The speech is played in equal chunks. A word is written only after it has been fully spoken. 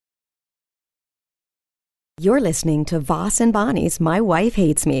You're listening to Voss and Bonnie's My Wife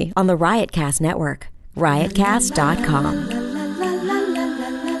Hates Me on the Riotcast Network. Riotcast.com.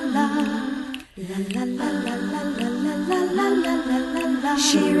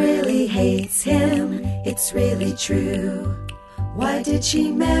 She really hates him, it's really true. Why did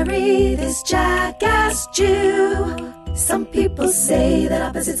she marry this jackass Jew? Some people say that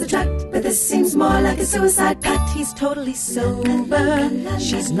opposites attract, but this seems more like a suicide pact. He's totally sober,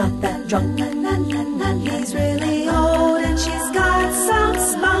 she's not that drunk. He's really old and she's got some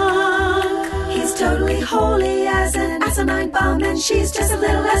spunk. He's totally holy as an asinine bomb, and she's just a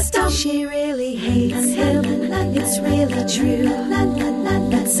little less dumb. She really hates him, it's really true.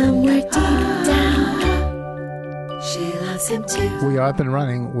 But somewhere deep down, she loves him too. We are up and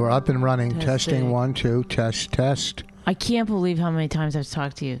running. We're up and running. Testing 1, 2, test. I can't believe how many times I've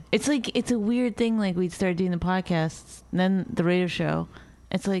talked to you. It's like, it's a weird thing. Like, we'd start doing the podcasts, and then the radio show.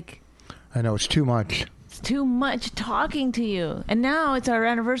 It's like, I know, it's too much. It's too much talking to you. And now it's our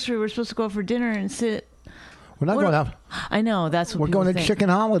anniversary. We're supposed to go out for dinner and sit. We're not going out. I know. That's what we're people going to think. Chicken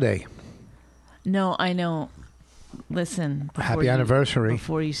Holiday. No, I know. Listen. Happy anniversary.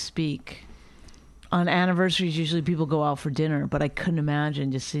 Before you speak. On anniversaries, usually people go out for dinner, but I couldn't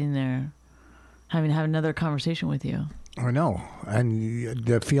imagine just sitting there having to have another conversation with you. I know. And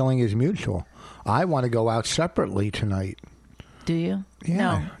the feeling is mutual. I want to go out separately tonight. Do you? Yeah.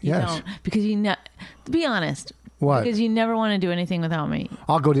 No, you yes. don't. Because to be honest. What? Because you never want to do anything without me.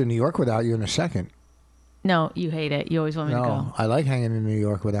 I'll go to New York without you in a second. No, you hate it. You always want me to go. No, I like hanging in New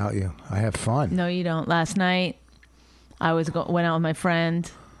York without you. I have fun. No, you don't. Last night, I went out with my friend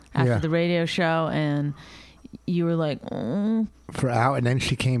after the radio show, and you were like, For out, and then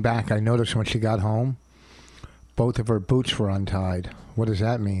she came back. I noticed when she got home, both of her boots were untied. What does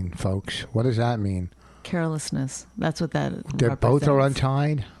that mean, folks? What does that mean? Carelessness. That's what that They're both are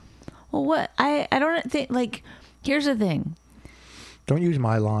untied? Well, what? I don't think, like, here's the thing. Don't use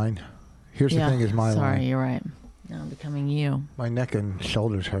my line. Here's the thing is my line. Sorry, you're right. Now I'm becoming you. My neck and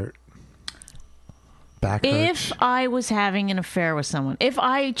shoulders hurt. Back hurts. If I was having an affair with someone, if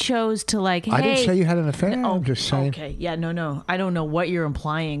I chose to, like, hey... I didn't say you had an affair. I'm just saying. Okay, yeah, no. I don't know what you're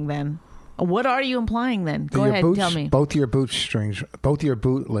implying then. What are you implying then? Go Your ahead boots, and tell me. Both your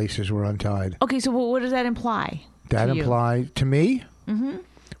boot laces were untied. Okay, so what does that imply? That to you? implied to me? Mm-hmm.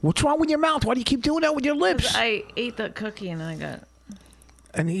 What's wrong with your mouth? Why do you keep doing that with your lips? I ate that cookie and I got...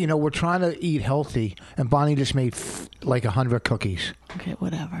 And, we're trying to eat healthy, and Bonnie just made like 100 cookies. Okay,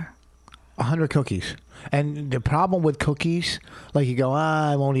 whatever. 100 cookies. And the problem with cookies, like you go,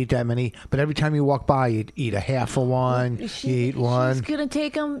 I won't eat that many. But every time you walk by, you eat a half of one, you eat one. She's going to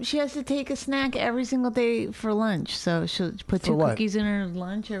take them. She has to take a snack every single day for lunch. So she'll put two cookies in her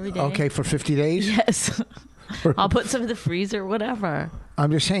lunch every day. Okay, for 50 days? Yes. I'll put some in the freezer, whatever.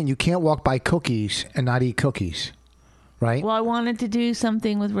 I'm just saying, you can't walk by cookies and not eat cookies. Right? Well, I wanted to do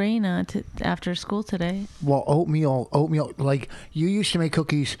something with Raina after school today. Well, oatmeal, like you used to make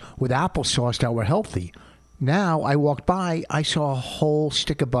cookies with applesauce that were healthy. Now I walked by, I saw a whole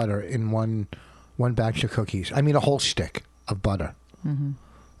stick of butter in one batch of cookies. I mean, a whole stick of butter. Mm-hmm.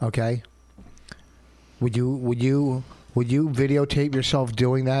 Okay. Would you videotape yourself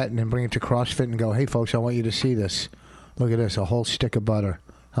doing that and then bring it to CrossFit and go, hey folks, I want you to see this. Look at this, a whole stick of butter.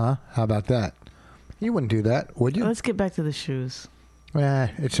 Huh? How about that? You wouldn't do that, would you? Let's get back to the shoes.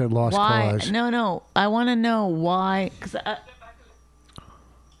 It's a lost cause. No. I want to know why.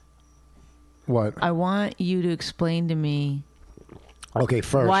 What? I want you to explain to me. Okay,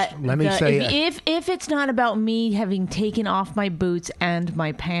 first, let me say... If it's not about me having taken off my boots and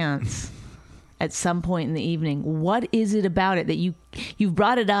my pants at some point in the evening, what is it about it that you've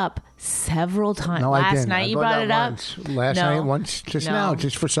brought it up several times? No, I didn't. Night you brought it up? Last night, once, just now,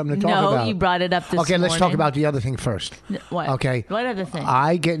 just for something to talk about. No, you brought it up this morning. Okay, let's talk about the other thing first. What? Okay. What other thing?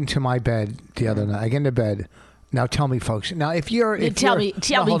 I get into my bed the other night. I get into bed. Now tell me, folks. Now, tell me,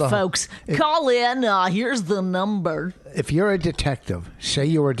 folks. Call in. Here's the number. If you're a detective, say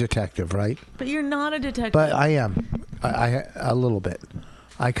you're a detective, right? But you're not a detective. But I am. I a little bit.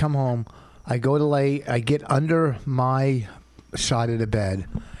 I come home. I go to lay. I get under my side of the bed,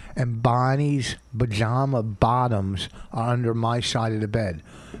 and Bonnie's pajama bottoms are under my side of the bed.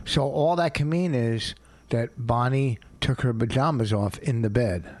 So all that can mean is that Bonnie took her pajamas off in the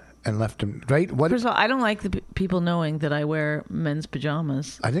bed and left them, right? First of all, I don't like the people knowing that I wear men's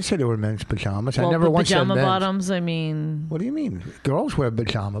pajamas. I didn't say they were men's pajamas. Well, I never once said men's. Pajama bottoms, I mean... What do you mean? Girls wear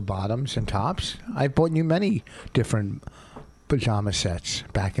pajama bottoms and tops. I bought you many different pajama sets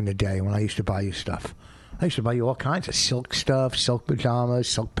back in the day when I used to buy you stuff. I used to buy you all kinds of silk stuff, silk pajamas,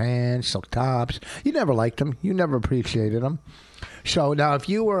 silk pants, silk tops. You never liked them. You never appreciated them. So now if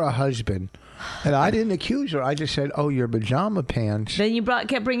you were a husband And I didn't accuse her. I just said, "Oh, your pajama pants." Then you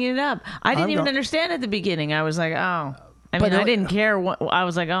kept bringing it up. I didn't even understand at the beginning. I was like, oh. I mean, I didn't care. I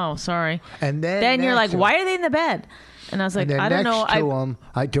was like, oh, sorry. And then you're like, why are they in the bed? And I was like, I don't know. Next to them,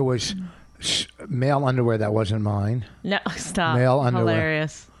 there was male underwear that wasn't mine. No, stop. Male underwear.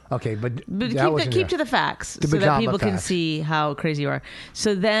 Hilarious. Okay, but keep to the facts so that people can see how crazy you are.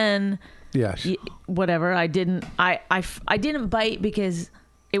 So then, yes, whatever. I didn't bite because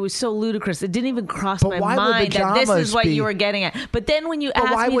it was so ludicrous. It didn't even cross my mind that this is what you were getting at. But then when you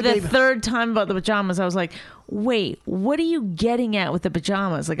asked me the third time about the pajamas, I was like, wait, what are you getting at with the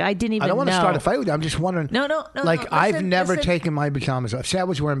pajamas? Like, I didn't even know. I don't want to start a fight with you. I'm just wondering. No. I've never taken my pajamas off. Say I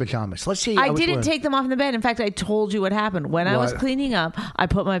was wearing pajamas. Let's see. I didn't take them off in the bed. In fact, I told you what happened. When I was cleaning up, I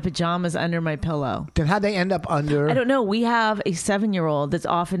put my pajamas under my pillow. Then how'd they end up under? I don't know. We have a 7-year-old that's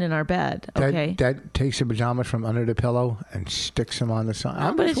often in our bed. Okay. That takes the pajamas from under the pillow and sticks them on the side.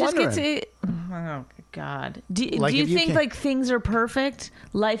 I'm but just it wondering. just gets it. Oh, God. Do you think like things are perfect?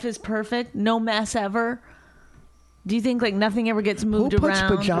 Life is perfect? No mess ever? Do you think like nothing ever gets moved around? Who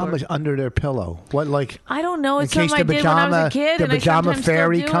puts pajamas under their pillow? What, like? I don't know. It's something I did when I was a kid. The and pajama I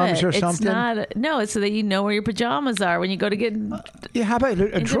fairy comes or something? No, it's so that you know where your pajamas are when you go to get. Yeah, how about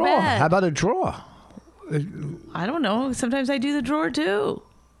a drawer? Bed. How about a drawer? I don't know. Sometimes I do the drawer too.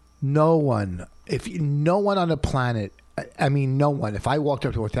 No one on the planet. I mean, no one. If I walked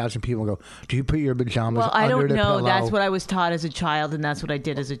up to 1,000 people and go, "Do you put your pajamas under the pillow?" Well, I don't know. That's what I was taught as a child, and that's what I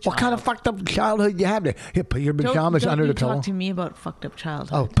did as a child. What kind of fucked up childhood you have there? Here, put your pajamas under the pillow. Don't talk to me about fucked up childhood.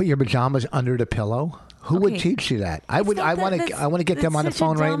 Oh, put your pajamas under the pillow. Who would teach you that? I want to get them on the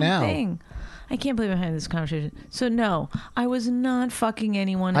phone right now. I can't believe I'm having this conversation. So no, I was not fucking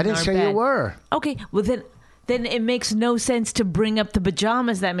anyone. I didn't say you were. Okay, well then it makes no sense to bring up the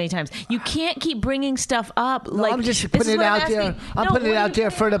pajamas that many times. You can't keep bringing stuff up. No, I'm just putting it out there. I'm putting it out there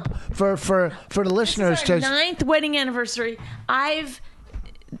for the listeners. This is our 9th wedding anniversary. I've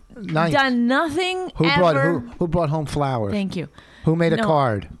done nothing ever. Who brought home flowers? Thank you. Who made a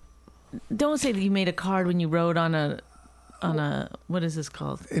card? Don't say that you made a card when you wrote on a what is this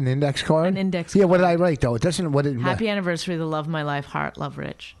called? An index card? An index card. Yeah, what did I write though? It doesn't Happy anniversary, the love of my life, heart, love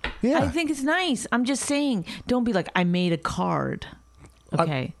Rich. Yeah. I think it's nice. I'm just saying, don't be like, I made a card.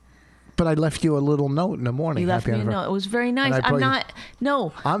 Okay. But I left you a little note in the morning. You left me a note. It was very nice. I'm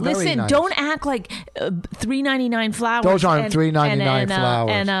listen, very nice. Don't act like $3.99 flowers. Those aren't $3.99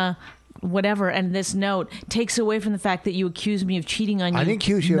 flowers. And whatever, and this note takes away from the fact that you accused me of cheating on you. I didn't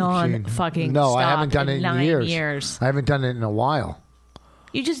accuse you of cheating. No, I haven't done it in 9 years. I haven't done it in a while.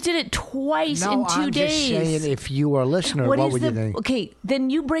 You just did it twice in 2 days. No, I'm just saying, if you were a listener, what would you think? Okay, then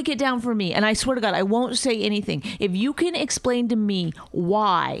you break it down for me, and I swear to God, I won't say anything. If you can explain to me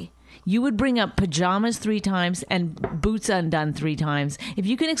why you would bring up pajamas 3 times and boots undone 3 times, if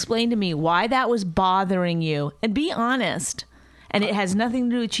you can explain to me why that was bothering you, and be honest, and it has nothing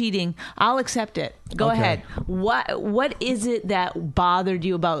to do with cheating, I'll accept it. Go ahead. What is it that bothered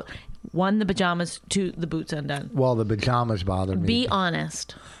you about 1, the pajamas, 2, the boots undone? Well, the pajamas bothered me. Be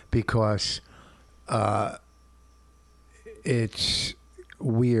honest. Because it's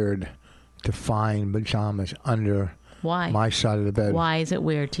weird to find pajamas under my side of the bed. Why is it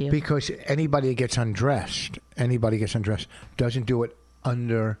weird to you? Because anybody that gets undressed doesn't do it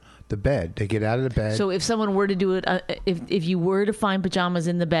under the bed. They get out of the bed. So if someone were to do it, if you were to find pajamas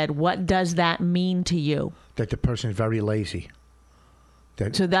in the bed, what does that mean to you? That the person is very lazy.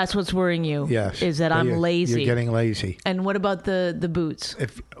 So that's what's worrying you? Yes. Is that I'm lazy. You're getting lazy. And what about the boots?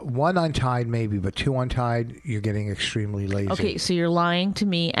 If 1 untied, maybe, but 2 untied, you're getting extremely lazy. Okay, so you're lying to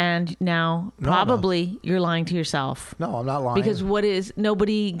me, and now probably you're lying to yourself. No, I'm not lying. Because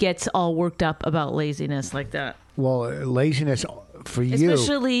nobody gets all worked up about laziness like that. Well, laziness for you.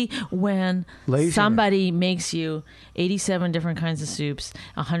 Especially when somebody makes you 87 different kinds of soups,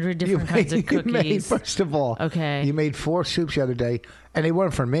 100 different kinds of cookies. First of all, you made 4 soups the other day, and they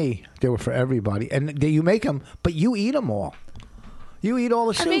weren't for me. They were for everybody. And you make them, but you eat them all. You eat all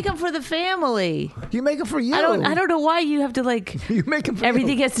the soup. I make them for the family. You make them for you. I don't know why you have to You make them for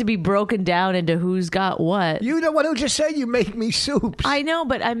everything has to be broken down into who's got what. You know what? Who just said you make me soups? I know,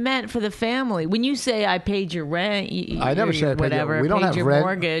 but I meant for the family. When you say I paid your rent, I never said whatever. We don't have your rent.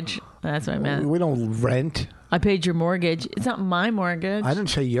 Mortgage. That's what I meant. We don't rent. I paid your mortgage. It's not my mortgage. I didn't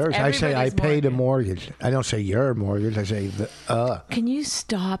say yours. I say I paid a mortgage. I don't say your mortgage. I say Can you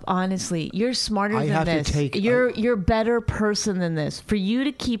stop? Honestly, you're smarter than this. To take. You're a better person than this. For you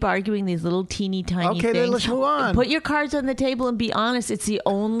to keep arguing these little teeny tiny things. Okay, then let's move on. Put your cards on the table and be honest. It's the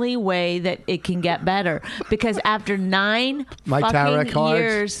only way that it can get better. Because after 9 fucking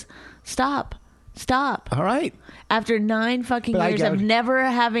years, stop. All right. After 9 fucking But I years get of it. never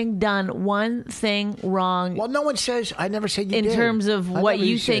having done one thing wrong Well, no one says. I never said you in did. terms of I what never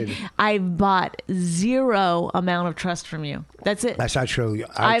you said- think, I've bought zero amount of trust from you. That's it. That's not true.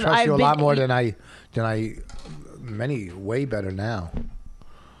 I trust I've you a lot been- more than I way better now.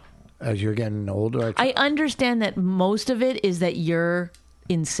 As you're getting older, I understand that most of it is that you're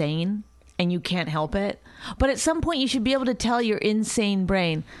insane and you can't help it. But at some point, you should be able to tell your insane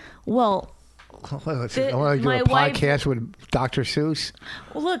brain, well, I want to do my a wife- podcast with Dr. Seuss.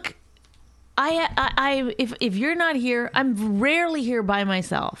 look, if you're not here, I'm rarely here by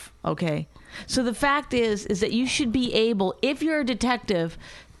myself. Okay, so the fact is that you should be able, if you're a detective,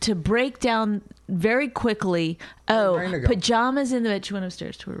 to break down very quickly. Oh, Where to go? pajamas in the bed. She went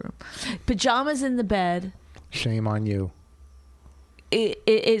upstairs to her room. Pajamas in the bed. Shame on you.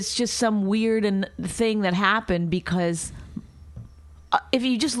 It's just some weird thing that happened because if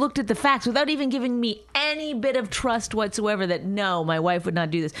you just looked at the facts without even giving me any bit of trust whatsoever that no, my wife would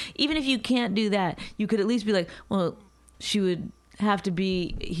not do this. Even if you can't do that, you could at least be like, well, she would have to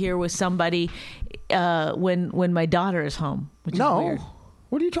be here with somebody when my daughter is home. Which is No. weird.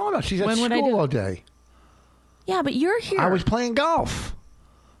 What are you talking about? She's at When would I school do it? all day. Yeah, but you're here. I was playing golf.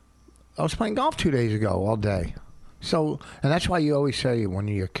 I was playing golf 2 days ago all day. So, and that's why you always say when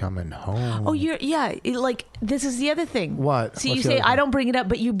you're coming home. Oh, like this is the other thing. What? So What's you the say other thing? I don't bring it up,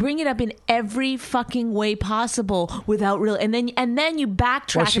 but you bring it up in every fucking way possible without real, and then you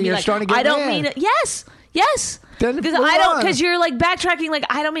backtrack Well, see, and be you're like, starting to get I don't mad. mean it. Yes. Then Because move I don't. on. Because you're like backtracking, like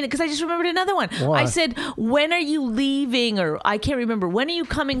I don't mean it. Because I just remembered another one. What? I said, when are you leaving? Or I can't remember. When are you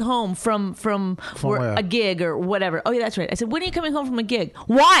coming home from where? a gig or whatever? Oh yeah, that's right. I said, when are you coming home from a gig?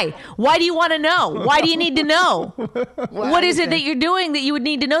 Why? Why do you want to know? Why do you need to know? What is it that you're doing that you would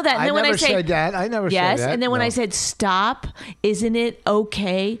need to know that? And I then when never I say said that. I never yes, said that. and then when No. I said stop, isn't it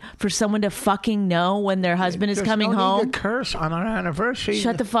okay for someone to fucking know when their husband is There's coming no home? need to curse on our anniversary.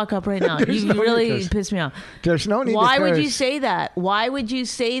 Shut the fuck up right now. There's You no need to really curse. pissed me off. There's no need to Why would curse. you say that? Why would you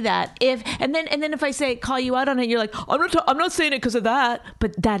say that? And then if I say call you out on it, you're like, I'm not saying it because of that.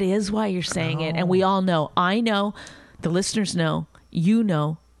 But that is why you're saying it, and we all know. I know, the listeners know, you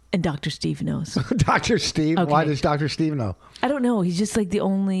know, and Dr. Steve knows. Dr. Steve? Okay. Why does Dr. Steve know? I don't know. He's just like the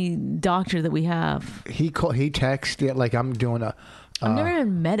only doctor that we have. He texted it like I'm doing a. I've never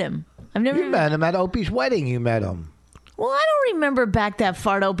even met him. I've never You even met him at Opie's wedding. You met him. Well, I don't remember back that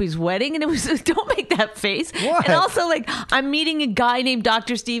far to Opie's wedding, and it was don't make that face. What? And also, like, I'm meeting a guy named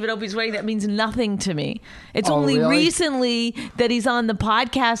Dr. Steve at Opie's wedding. That means nothing to me. It's Oh, only really? recently that he's on the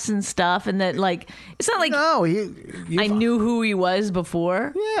podcast and stuff, and that like it's not like No, I knew who he was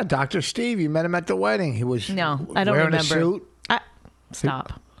before. Yeah, Dr. Steve. You met him at the wedding. He was No, I don't wearing remember. a suit.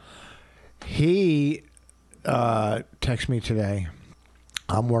 Stop. He texted me today.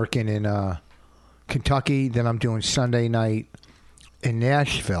 I'm working in Kentucky. Then I'm doing Sunday night in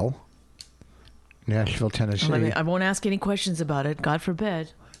Nashville, Tennessee. I won't ask any questions about it. God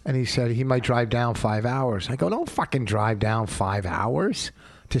forbid. And he said he might drive down 5 hours. I go, don't fucking drive down 5 hours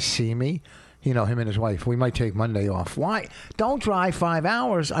to see me. You know, him and his wife. We might take Monday off. Why? Don't drive 5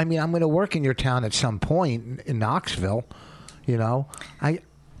 hours. I mean, I'm going to work in your town at some point in Knoxville. You know, I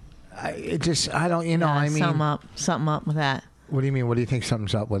don't. You know, Yeah, I mean, something up with that. what do you mean? What do you think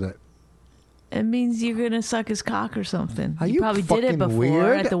something's up with it? It means you're gonna suck his cock or something. Are you probably did it fucking before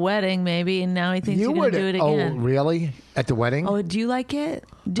weird? at the wedding, maybe, and now he thinks you're gonna do it again. Oh, really? At the wedding? Oh, do you like it?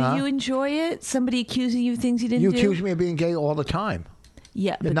 Do Huh? you enjoy it? Somebody accusing you of things you didn't You do? accuse me of being gay all the time,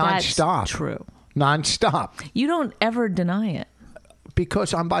 Yeah, but nonstop. that's true. nonstop. You don't ever deny it.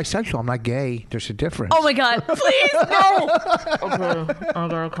 Because I'm bisexual. I'm not gay. There's a difference. Oh my God! Please no. Okay, I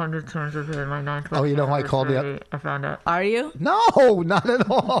gotta come to terms with it in my 9th. Oh, you know who I called you? I found out. Are you? No, not at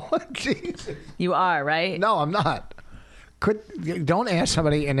all. Jesus. You are right. No, I'm not. Don't ask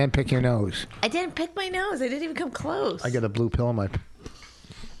somebody and then pick your nose. I didn't pick my nose. I didn't even come close. I got a blue pill in my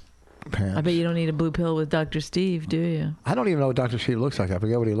pants. I bet you don't need a blue pill with Dr. Steve, do you? I don't even know what Dr. Steve looks like. I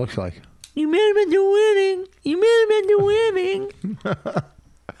forget what he looks like. You met him at the wedding. You met him at the wedding.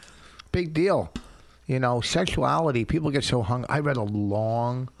 Big deal. You know, sexuality, people get so hung. I read a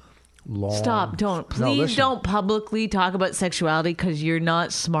long. Stop! Don't No, please listen. don't publicly talk about sexuality because you're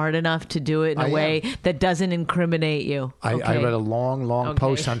not smart enough to do it in a I am. way that doesn't incriminate you. I okay? read a long Okay.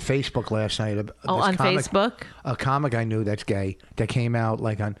 post on Facebook last night. Oh, on Facebook? A comic I knew that's gay that came out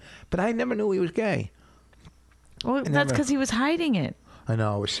but I never knew he was gay. Well, that's never- because he was hiding it. I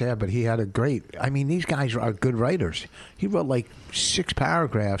know, it was sad, but he had a great. I mean, these guys are good writers. He wrote like 6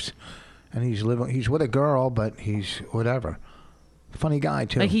 paragraphs, and he's with a girl, but he's whatever. Funny guy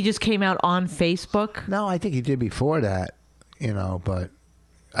too. Like he just came out on Facebook. No, I think he did before that, you know, but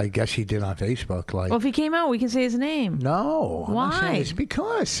I guess he did on Facebook. Like, Well, if he came out, we can say his name. no. I'm not saying Why? It's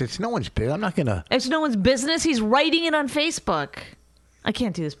because it's no one's business. I'm not going to. It's no one's business. He's writing it on Facebook. I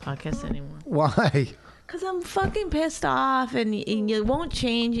can't do this podcast anymore. Why? Because I'm fucking pissed off, and you won't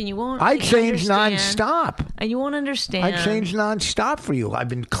change, and you won't. I change understand, nonstop. and you won't understand. I change nonstop for you. I've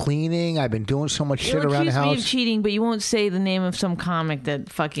been cleaning. I've been doing so much shit You'll around the accuse me of house. cheating, but you won't say the name of some comic that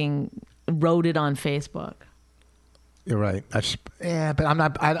fucking wrote it on Facebook. You're right. But I'm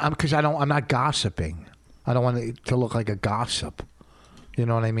not. Because I'm not gossiping. I don't want it to look like a gossip. You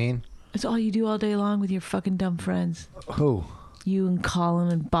know what I mean? It's all you do all day long with your fucking dumb friends. Who? You and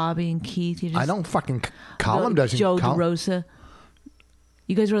Colin and Bobby and Keith. I don't fucking. Colin doesn't. Joe DeRosa.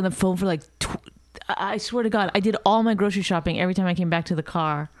 You guys were on the phone for like. I swear to God, I did all my grocery shopping every time I came back to the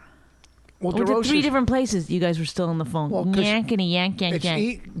car. Well, I went to 3 different places. You guys were still on the phone. Well, 'cause Yankity yank.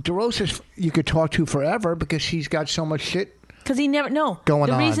 DeRosa's you could talk to forever because he's got so much shit. Because he never going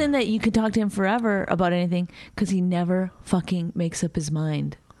The on. reason that you could talk to him forever about anything because he never fucking makes up his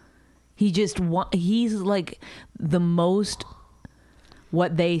mind. He just he's like the most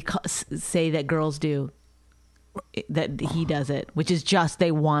what they say that girls do. That he does it, which is just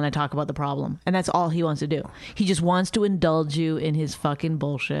they want to talk about the problem, and that's all he wants to do. He just wants to indulge you in his fucking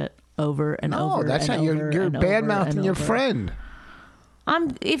bullshit over and over. No, that's and not. over You're and bad over mouthing and your over. friend.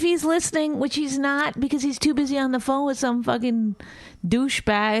 If he's listening, which he's not, because he's too busy on the phone with some fucking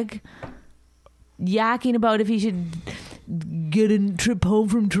douchebag yakking about if he should get a trip home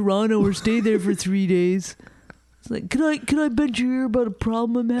from Toronto or stay there for 3 days. It's like, can I bend your ear about a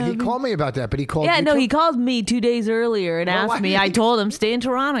problem I'm having? He called me about that, but he called. Yeah, you no, too? he called me 2 days earlier and Well, why asked me. did I he- told him, stay in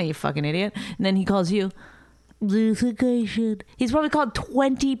Toronto, you fucking idiot. And then he calls you. Do you think I should? He's probably called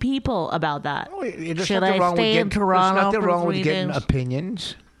 20 people about that. Oh, there's Should nothing I wrong with stay in getting- Toronto There's nothing for wrong with 3 getting days?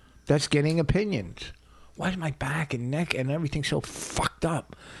 opinions. That's getting opinions. Why is my back and neck and everything so fucked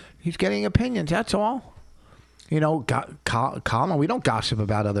up? He's getting opinions. That's all. You know, Colin. We don't gossip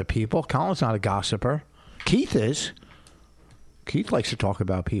about other people. Colin's not a gossiper. Keith is. Keith likes to talk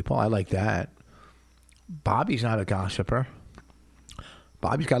about people. I like that. Bobby's not a gossiper.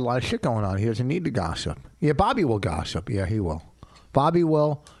 Bobby's got a lot of shit going on. He doesn't need to gossip. Yeah, Bobby will gossip. Yeah, he will. Bobby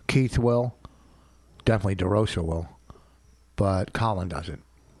will. Keith will. Definitely DeRosa will. But Colin doesn't.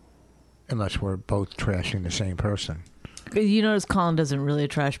 Unless we're both trashing the same person. You notice Colin doesn't really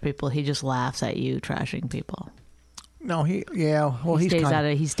trash people. He just laughs at you trashing people. No, he stays out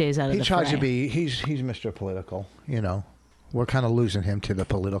of he the tries fray. to be. He's Mr. Political. You know, we're kind of losing him to the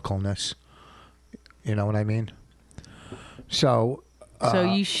politicalness. You know what I mean? So. So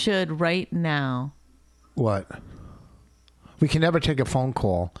you should right now. What? We can never take a phone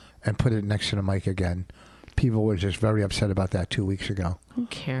call and put it next to the mic again. People were just very upset about that 2 weeks ago. Who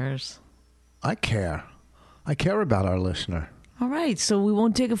cares? I care. I care about our listener. All right, so we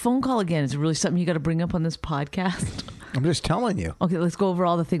won't take a phone call again. Is it really something you got to bring up on this podcast? I'm just telling you. Okay, let's go over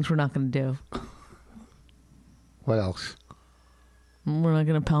all the things we're not going to do. What else? We're not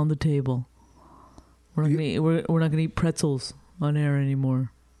going to pound the table. We're not going to eat pretzels on air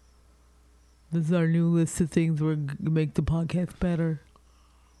anymore. This is our new list of things we're going to make the podcast better.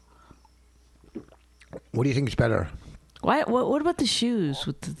 What do you think is better? Why? What about the shoes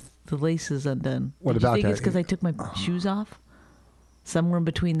with the laces undone? What Did about you think that? it's because I took my shoes off? Somewhere in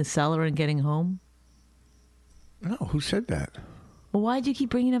between the cellar and getting home? No, who said that? Well, why'd you keep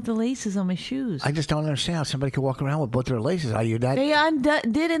bringing up the laces on my shoes? I just don't understand how somebody could walk around with both their laces. Are you that? They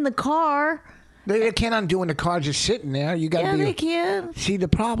did in the car. They can't undo in the car just sitting there. You got to Yeah, be. they can. See, the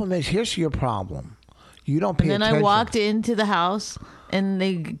problem is, here's your problem. You don't pay And then attention. I walked into the house, and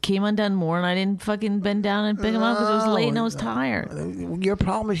they came undone more, and I didn't fucking bend down and pick them up because it was late and I was tired. Your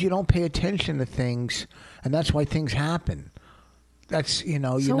problem is you don't pay attention to things, and that's why things happen. That's, you're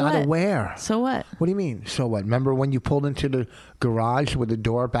So not what? aware. So what? What do you mean? So what? Remember when you pulled into the garage with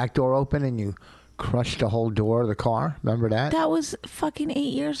the back door open, and you crushed the whole door of the car? Remember that? That was fucking 8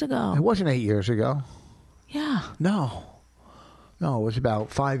 years ago. It wasn't 8 years ago. Yeah. No, it was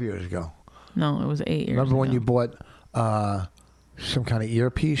about 5 years ago. No, it was 8 years Remember when ago. you bought some kind of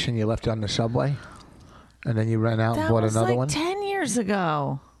earpiece and you left it on the subway, and then you ran out and That bought was another like one? 10 years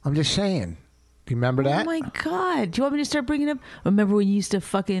ago. I'm just saying. Do you remember that? Oh my God. Do you want me to start bringing up? Remember when you used to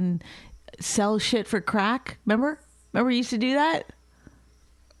fucking sell shit for crack? Remember you used to do that?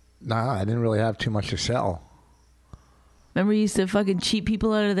 Nah, I didn't really have too much to sell. Remember you used to fucking cheat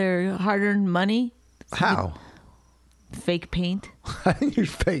people out of their hard-earned money? How? Fake paint? I didn't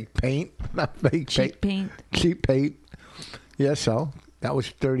use fake paint. Not fake Cheap paint? Cheap paint. Yeah, so that was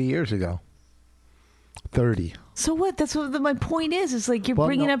 30 years ago. 30. So what? That's what my point is. It's like you're Well,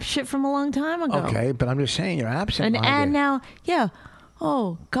 bringing no. up shit from a long time ago. Okay, but I'm just saying you're absent. And now, yeah.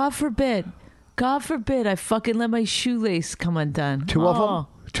 Oh, God forbid. God forbid I fucking let my shoelace come undone. Two of them?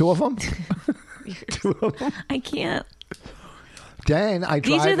 Two of them? I can't. Then I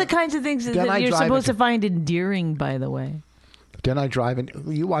drive. These are the kinds of things that you're supposed to find endearing, by the way. Then I drive in.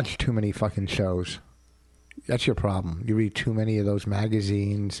 You watch too many fucking shows. That's your problem. You read too many of those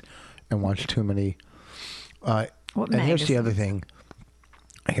magazines and watch too many. What and here's the other thing.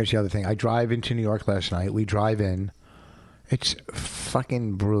 I drive into New York last night. We drive in. It's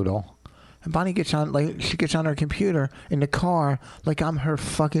fucking brutal. And Bonnie gets on, like, she gets on her computer in the car, like I'm her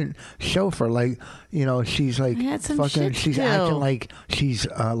fucking chauffeur. Like, you know, she's like fucking, she's acting like she's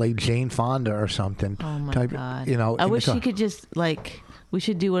like Jane Fonda or something. Oh my God. You know, I wish she could just, like, we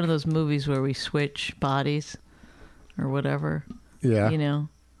should do one of those movies where we switch bodies or whatever. Yeah. You know?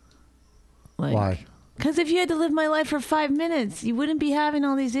 Like, why? Because if you had to live my life for 5 minutes, you wouldn't be having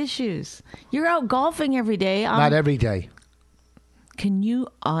all these issues. You're out golfing every day. Not every day. Can you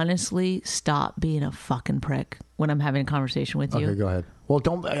honestly stop being a fucking prick when I'm having a conversation with you? Okay, go ahead. Well,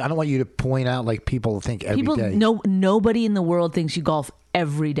 I don't want you to point out like people think every day. Nobody in the world thinks you golf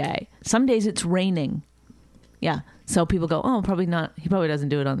every day. Some days it's raining. Yeah. So people go, oh, probably not. He probably doesn't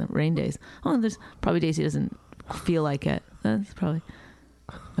do it on the rain days. Oh, there's probably days he doesn't feel like it. That's probably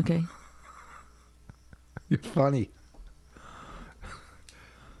okay. You're funny.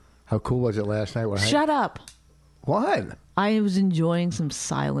 How cool was it last night? Shut up. What? I was enjoying some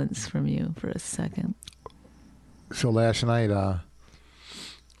silence from you for a second. So last night,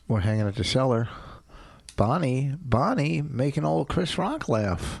 we're hanging at the cellar. Bonnie making old Chris Rock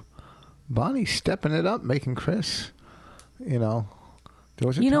laugh. Bonnie stepping it up, making Chris, you know. There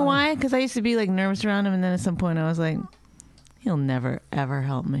was a you know time. why? Because I used to be like nervous around him, and then at some point I was like, he'll never ever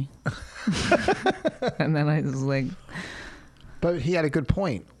help me. And then I was like, but he had a good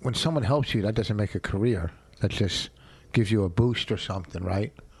point. When someone helps you, that doesn't make a career. That just gives you a boost or something,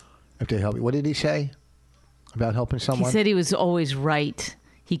 right? If they help you. What did he say about helping someone? He said he was always right.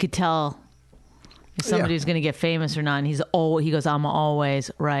 He could tell if somebody was going to get famous or not. And he goes, I'm always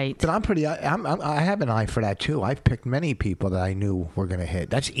right. But I have an eye for that too. I've picked many people that I knew were going to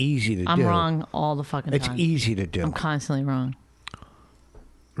hit. That's easy to do. I'm wrong all the fucking time. It's easy to do. I'm constantly wrong.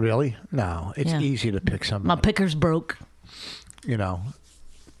 Really? No, it's easy to pick somebody. My picker's broke. You know.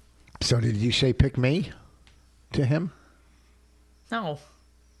 So did you say pick me to him? No,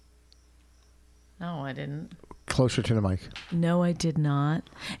 I didn't. Closer to the mic. No, I did not.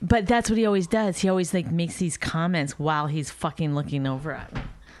 But that's what he always does. He always like makes these comments while he's fucking looking over at me.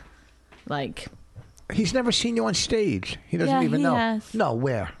 Like, he's never seen you on stage. He doesn't even know. Has. No,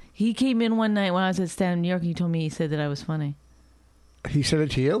 where? He came in one night when I was at Stand in New York and he told me, he said that I was funny. He said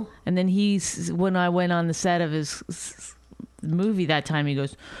it to you? And then when I went on the set of his movie that time, he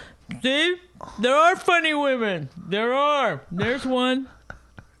goes, "See, there are funny women. There are. There's one."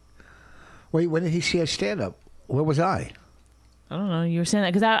 Wait, when did he see us stand up? Where was I? I don't know. You were saying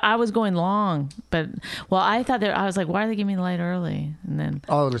that because I was going long, but I thought I was like, why are they giving me the light early? And then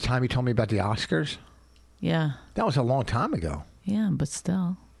the time he told me about the Oscars. Yeah, that was a long time ago. Yeah, but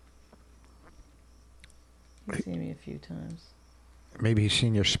still, he's seen me a few times. Maybe he's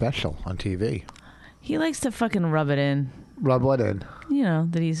seen your special on TV. He likes to fucking rub it in. Rub what in? You know,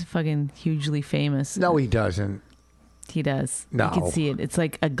 that he's fucking hugely famous. No, he doesn't. He does. No. You can see it. It's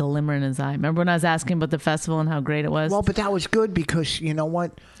like a glimmer in his eye. Remember when I was asking about the festival and how great it was? Well, but that was good because, you know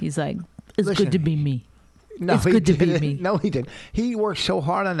what? He's like, it's good to be me. No, it's good to be me. No, he didn't. He worked so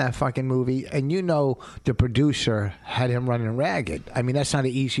hard on that fucking movie, and you know the producer had him running ragged. I mean, that's not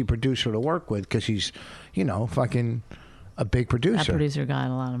an easy producer to work with because he's, you know, fucking a big producer. That producer got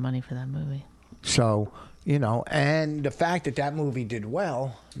a lot of money for that movie. So, you know, and the fact that movie did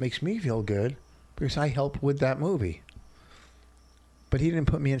well makes me feel good because I helped with that movie. But he didn't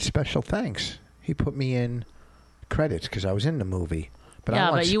put me in special thanks. He put me in credits because I was in the movie. But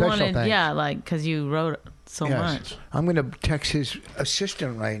I want special thanks. Like, because you wrote so much. I'm going to text his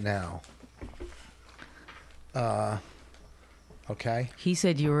assistant right now. Okay. He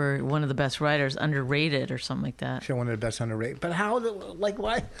said you were one of the best writers, underrated or something like that. Sure, one of the best underrated. But how, like,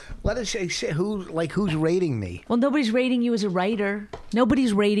 why? Let us say who's rating me? Well, nobody's rating you as a writer.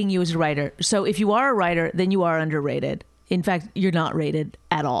 Nobody's rating you as a writer. So if you are a writer, then you are underrated. In fact, you're not rated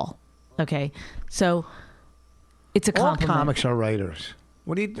at all. Okay. So it's a compliment. All comics are writers.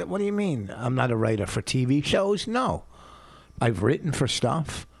 What do you mean? I'm not a writer for TV shows? No. I've written for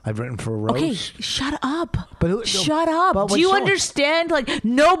stuff. I've written for roast. Okay, shut up. Shut up. Do you understand? Like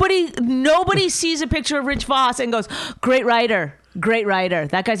nobody sees a picture of Rich Voss and goes, "Great writer. Great writer.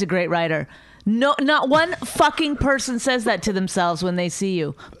 That guy's a great writer." No, not one fucking person says that to themselves when they see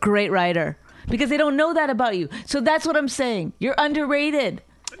you. Great writer. because they don't know that about you. So that's what I'm saying. You're underrated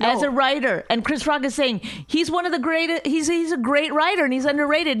as a writer. And Chris Rock is saying he's one of the greatest. He's a great writer and he's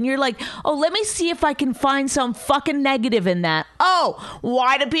underrated. And you're like, oh, let me see if I can find some fucking negative in that. Oh,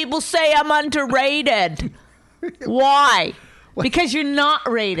 why do people say I'm underrated? Why? Because you're not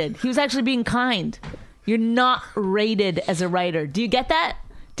rated. He was actually being kind. You're not rated as a writer. Do you get that?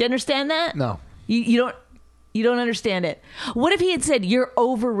 Do you understand that? No. You don't understand it. What if he had said, you're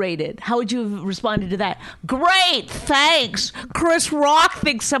overrated? How would you have responded to that? Great, thanks. Chris Rock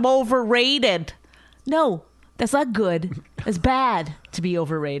thinks I'm overrated. No, that's not good. It's bad to be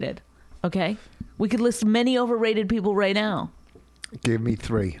overrated. Okay? We could list many overrated people right now. Give me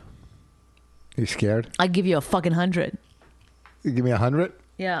 3. You scared? I'd give you a fucking 100. You give me 100?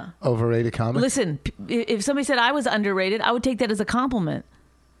 Yeah. Overrated comic? Listen, if somebody said I was underrated, I would take that as a compliment.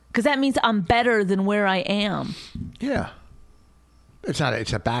 Because that means I'm better than where I am. Yeah. It's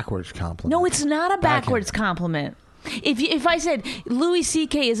a backwards compliment. No, it's not a backwards compliment. If I said Louis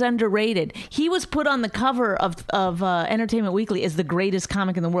C.K. is underrated, he was put on the cover of Entertainment Weekly as the greatest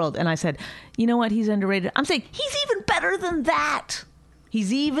comic in the world. And I said, you know what? He's underrated. I'm saying he's even better than that.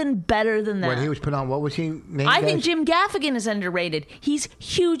 He's even better than that. When he was put on, what was he named I as? think Jim Gaffigan is underrated. He's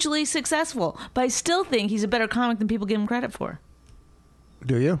hugely successful. But I still think he's a better comic than people give him credit for.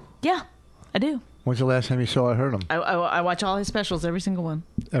 Do you? Yeah, I do. When's the last time you saw or heard him? I watch all his specials, every single one.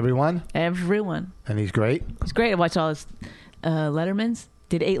 Everyone? Everyone. And he's great? He's great. I watch all his Lettermans.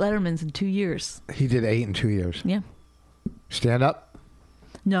 Did 8 Lettermans in 2 years. He did 8 in 2 years. Yeah. Stand up?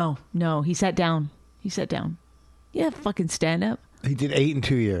 No. He sat down. Yeah, fucking stand up. He did 8 in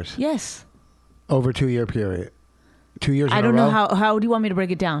 2 years. Yes. Over a 2-year period. 2 years in a row? I don't know how do you want me to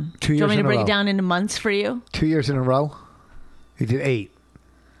break it down? 2 years in a row. Do you want me to break it down into months for you? 2 years in a row? He did 8.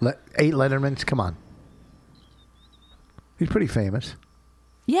 8 Lettermans? Come on. He's pretty famous.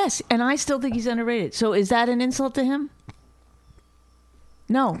 Yes, and I still think he's underrated. So is that an insult to him?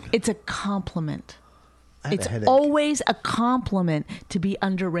 No, it's a compliment. It's always a compliment to be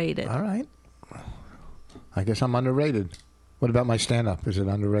underrated. All right. I guess I'm underrated. What about my stand-up? Is it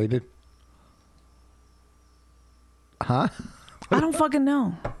underrated? Huh? I don't fucking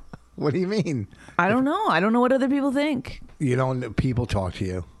know. What do you mean? I don't know. I don't know what other people think. You don't. People talk to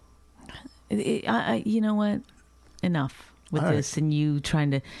you. You know what? Enough with this and you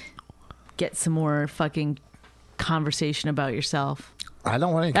trying to get some more fucking conversation about yourself. I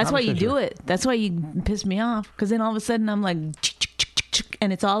don't want any That's why you conversation. do it. That's why you piss me off. Because then all of a sudden I'm like,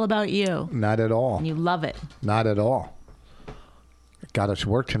 and it's all about you. Not at all. And you love it. Not at all. Got us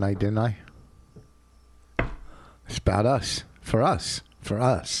work tonight, didn't I? It's about us. For us.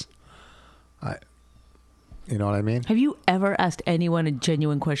 You know what I mean? Have you ever asked anyone a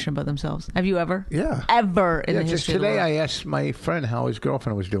genuine question about themselves? Have you ever? Yeah. Ever in the just history of the today world? I asked my friend how his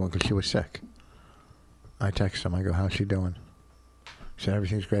girlfriend was doing because she was sick. I texted him. I go, how's she doing? She said,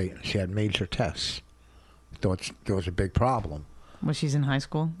 everything's great. She had major tests. Thought there was a big problem. Well, she's in high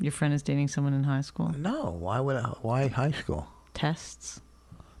school? Your friend is dating someone in high school? No. Why high school? Tests?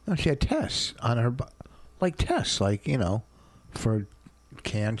 No, she had tests on her, tests, for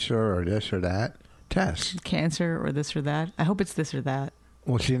cancer or this or that. Tests. Cancer or this or that? I hope it's this or that.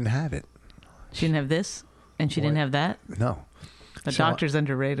 Well, she didn't have it. She didn't have this? And she didn't have that? No. The doctor's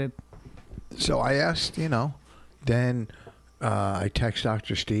underrated. So I asked, then I text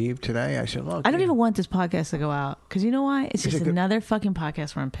Dr. Steve today. I said, look. I don't even want this podcast to go out. Because you know why? It's just it good? another fucking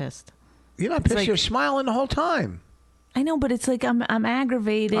podcast where I'm pissed. You're not pissed. like- You're smiling the whole time. I know, but it's like I'm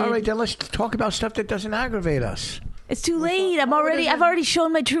aggravated. All right, then let's talk about stuff that doesn't aggravate us. It's too late. I've already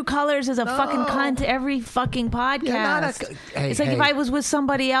shown my true colors as a fucking cunt to every fucking podcast. You're not it's like if I was with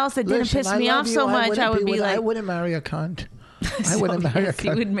somebody else that didn't piss me off so much, I would be like, I wouldn't marry a cunt. I So, wouldn't marry a yes,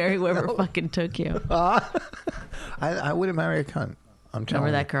 you cunt. would marry whoever fucking took you. I wouldn't marry a cunt. I'm telling Remember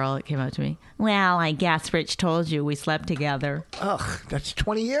you. that girl that came up to me? Well, I guess Rich told you we slept together. Ugh, that's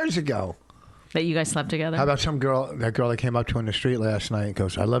 20 years ago. That you guys slept together? How about that girl that came up to in the street last night and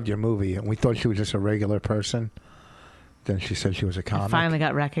goes, I loved your movie. And we thought she was just a regular person. Then she said she was a comic. Finally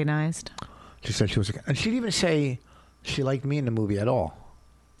got recognized. She said she was and she didn't even say she liked me in the movie at all.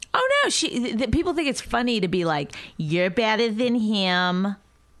 Oh no, people think it's funny to be like, you're better than him.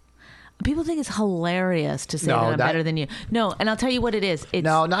 People think it's hilarious to say that I'm better than you. No, and I'll tell you what it is.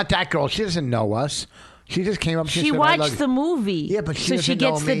 No, not that girl. She doesn't know us. She just came up. She said, watched the movie. Yeah, but so she doesn't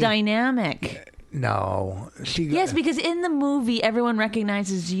know gets the me. dynamic. No, Yes, because in the movie, everyone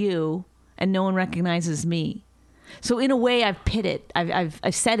recognizes you, and no one recognizes me. So in a way, I've pitted. I've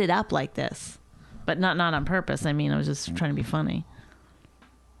set it up like this, but not on purpose. I mean, I was just trying to be funny.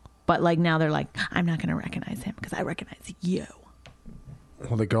 But like now they're like, I'm not going to recognize him because I recognize you.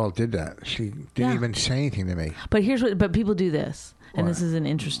 Well, the girl did that. She didn't Yeah. even say anything to me. But but people do this, and What? this is an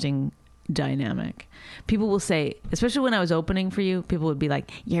interesting dynamic. People will say, especially when I was opening for you, people would be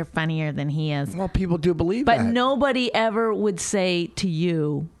like, "You're funnier than he is," Well, people do believe but that. nobody ever would say to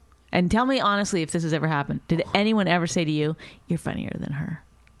you. And tell me honestly if this has ever happened. Did anyone ever say to you, "You're funnier than her"?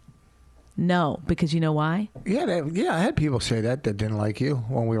 No, because you know why? Yeah, I had people say that didn't like you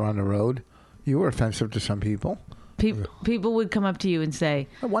when we were on the road. You were offensive to some people. People would come up to you and say,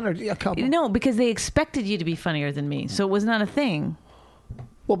 I wondered, a couple. no, because they expected you to be funnier than me. So it was not a thing.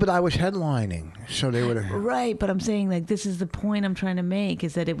 Well, but I was headlining, so they would have. Right, but I'm saying like this is the point I'm trying to make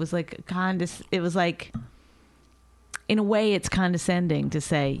is that it was like it was like in a way it's condescending to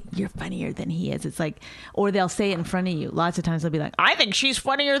say you're funnier than he is. It's like, or they'll say it in front of you. Lots of times they'll be like, I think she's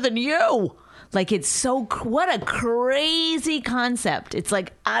funnier than you. Like it's so what a crazy concept. It's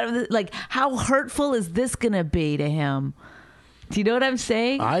like out of the, like how hurtful is this gonna be to him? Do you know what I'm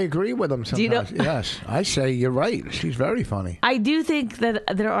saying? I agree with them sometimes. Do you know- Yes, I say you're right. She's very funny. I do think that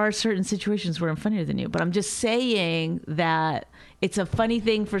there are certain situations where I'm funnier than you, but I'm just saying that it's a funny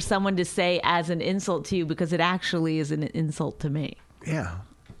thing for someone to say as an insult to you because it actually is an insult to me. Yeah.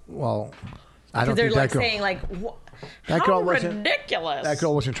 Well, I Because don't they're think like that girl. saying like, That how girl wasn't- ridiculous. That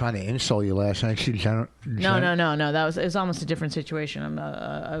girl wasn't trying to insult you last night. She No. That was it was almost a different situation.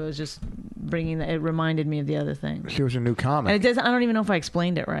 I was just bringing that. It reminded me of the other thing, She was a new and comic. it doesn't. I don't even know if I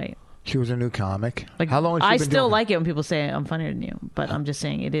explained it right. She was a new comic. Like, How long has she I been still doing like it when people say I'm funnier than you, but I'm just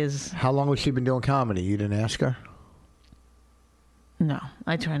saying it is. How long has she been doing comedy? You didn't ask her? No,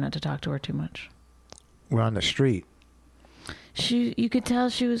 I try not to talk to her too much. We're on the street. You could tell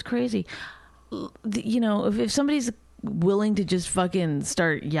she was crazy. You know, if somebody's willing to just fucking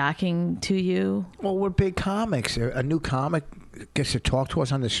start yakking to you, Well, we're big comics. A new comic gets to talk to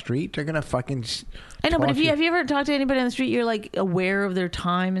us on the street. They're gonna fucking. I know, but talk have you ever talked to anybody on the street? You're like aware of their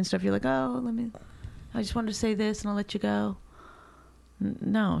time and stuff. You're like, oh, I just wanted to say this, and I'll let you go.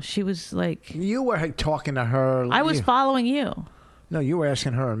 No, she was like, You were talking to her. I was following you. No, you were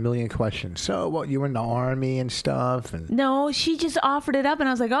asking her a million questions. So, what? You were in the army and stuff, and No, she just offered it up, and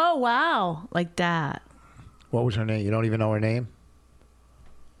I was like, oh wow, like that. what was her name? You don't even know her name.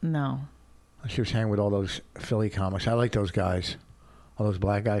 No, She was hanging with all those Philly comics. I like those guys. All those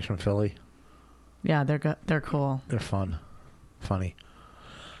black guys from Philly. yeah, they're cool. They're funny.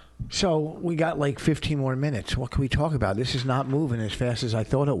 So we got like 15 more minutes. What can we talk about? This is not moving as fast as I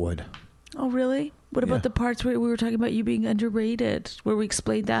thought it would. Oh really? What about Yeah. the parts where we were talking about you being underrated, where we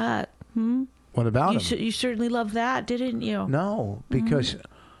explained that? What about him? You certainly loved that, didn't you? No, because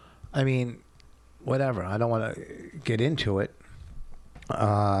I mean, whatever. I don't want to get into it.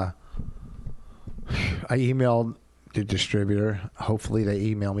 I emailed the distributor. Hopefully, they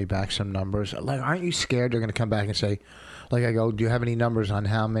email me back some numbers. Like, aren't you scared they're going to come back and say, like, I go, do you have any numbers on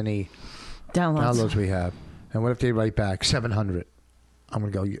how many downloads we have? And what if they write back 700? I'm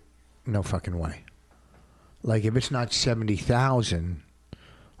going to go, no fucking way. Like, if it's not 70,000,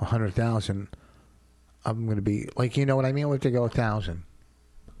 100,000, I'm going to be like, you know what I mean? What if they go 1,000?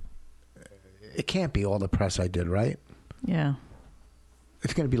 It can't be all the press I did, right? Yeah.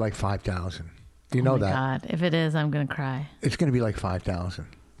 It's going to be like 5,000. You know Oh my that. God, if it is, I'm gonna cry. It's going to be like 5,000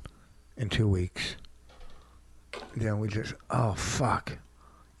 in 2 weeks. Then we just, oh fuck.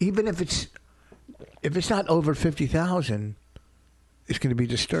 Even if it's not over 50,000, it's going to be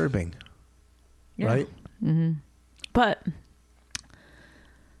disturbing, Yeah. right? But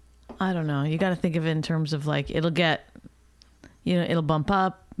I don't know. You got to think of it in terms of like it'll get, it'll bump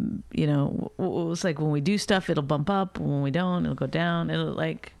up. It's like when we do stuff, it'll bump up. When we don't, it'll go down. It'll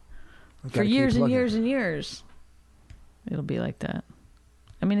like for Gotta keep years and plugging. years and years. It'll be like that.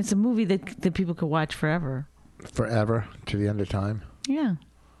 I mean, it's a movie that people could watch forever. Forever to the end of time. Yeah.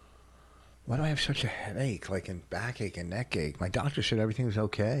 Why do I have such a headache, like in backache and neck ache? My doctor said everything was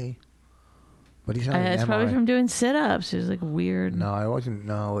okay, but he's not an It's MRI. probably from doing sit-ups. It's like weird. No, I wasn't.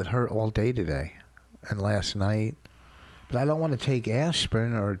 No, it hurt all day today and last night. But I don't want to take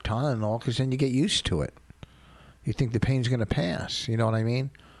aspirin or Tylenol because then you get used to it. You think the pain's going to pass. You know what I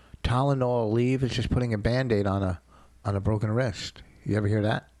mean? Tylenol will leave. It's just putting a Band-Aid on a broken wrist. You ever hear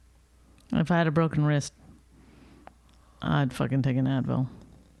that? If I had a broken wrist, I'd fucking take an Advil.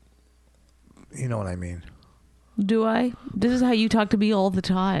 You know what I mean? Do I? This is how you talk to me all the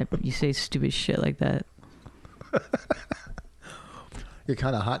time. You say stupid shit like that. You're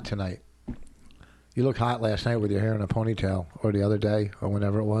kind of hot tonight. You look hot last night with your hair in a ponytail, or the other day, or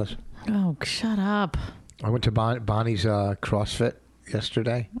whenever it was. Oh, shut up. I went to Bonnie's CrossFit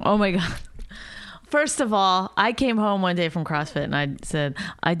yesterday. Oh, my God. First of all, I came home one day from CrossFit and I said,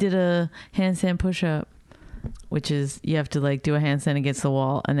 I did a handstand push-up. which is you have to like do a handstand against the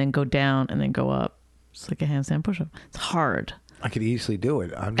wall and then go down and then go up. It's like a handstand push-up. It's hard. I could easily do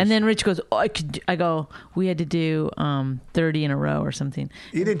it. And then Rich goes, oh, I go, we had to do 30 in a row or something.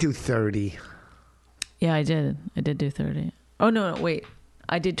 You didn't do 30. Yeah, I did. I did do 30. Oh, no, wait.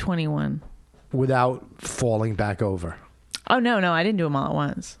 I did 21. Without falling back over. Oh, no, I didn't do them all at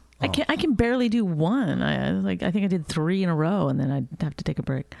once. I can barely do one. I think I did 3 in a row and then I'd have to take a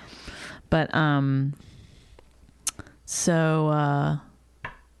break. But, so,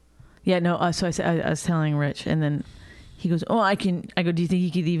 yeah, no, so I was telling Rich and then he goes, oh, I go, do you think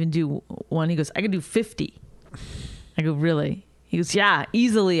you could even do one? He goes, I could do 50. I go, really? He goes, yeah,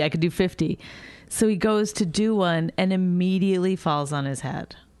 easily I could do 50. So he goes to do one and immediately falls on his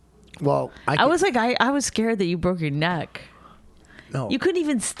head. Well, I was like, I was scared that you broke your neck. No. You couldn't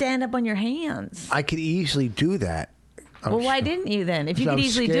even stand up on your hands. I could easily do that. Well, why didn't you then? If you could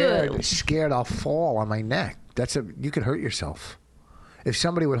easily do it. Scared I'll fall on my neck. You could hurt yourself. If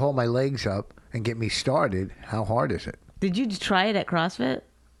somebody would hold my legs up and get me started, how hard is it? Did you try it at CrossFit?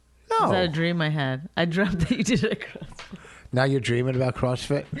 No. Is that a dream I had? I dreamt that you did it at CrossFit. Now you're dreaming about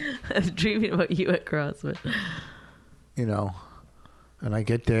CrossFit? I was dreaming about you at CrossFit. You know, and I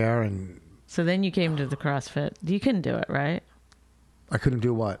get there and... So then you came to the CrossFit. You couldn't do it, right? I couldn't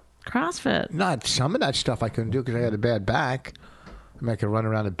do what? CrossFit. Not some of that stuff I couldn't do because I had a bad back. I mean, I could run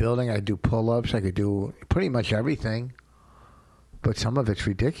around a building. I could do pull-ups. I could do pretty much everything. But some of it's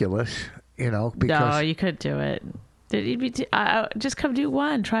ridiculous, you know, because... No, you could do it. Just come do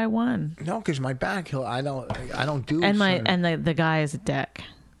one. Try one. No, because my back, I don't do... And the guy is a dick.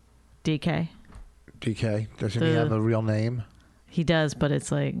 DK. DK? Doesn't he have a real name? He does, but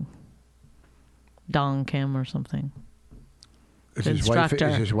it's like Dong Kim or something. Is his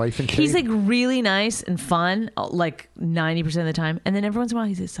wife in shape? He's like really nice and fun, like 90% of the time. And then every once in a while,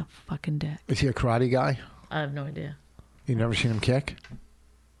 he's just a fucking dick. Is he a karate guy? I have no idea. You never seen him kick?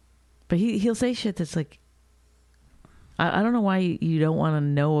 But he'll say shit that's like... I don't know why you don't want to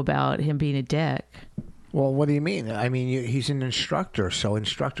know about him being a dick. Well, what do you mean? I mean, he's an instructor, so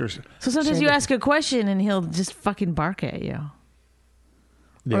instructors... So sometimes you ask a question and he'll just fucking bark at you.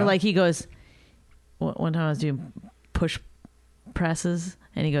 Yeah. Or like he goes... One time I was doing push presses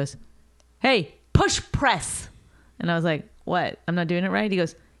and he goes, hey, push press. And I was like, what? I'm not doing it right? He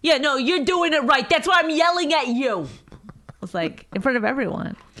goes, yeah, no, you're doing it right. That's why I'm yelling at you. I was like, in front of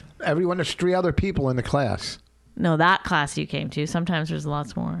everyone. There's 3 other people in the class. No, that class you came to. Sometimes there's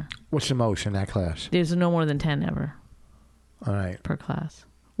lots more. What's the most in that class? There's no more than 10 ever. All right. Per class.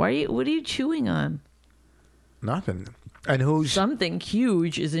 What are you chewing on? Nothing. And who's... Something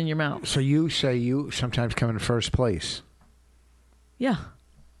huge is in your mouth. So you say you sometimes come in first place? Yeah.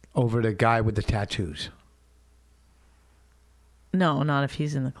 Over the guy with the tattoos? No, not if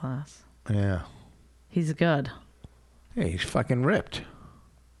he's in the class. Yeah. He's good. Yeah, he's fucking ripped.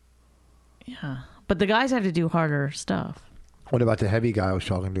 Yeah. But the guys have to do harder stuff. What about the heavy guy I was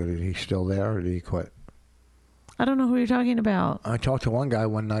talking to? Is he still there or did he quit? I don't know who you're talking about. I talked to one guy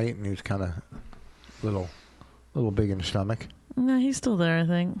one night and he was kind of little big in the stomach. No, he's still there, I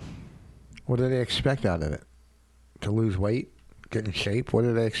think. What do they expect out of it? To lose weight? Get in shape? What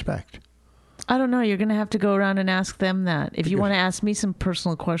do they expect? I don't know. You're going to have to go around and ask them that. If you want to ask me some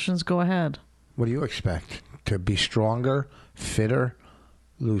personal questions, go ahead. What do you expect? To be stronger, fitter,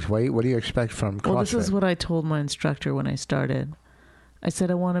 lose weight? What do you expect from CrossFit? Well, this is what I told my instructor when I started. I said,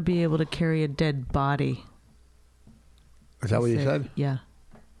 I want to be able to carry a dead body. Is that what you said? Yeah.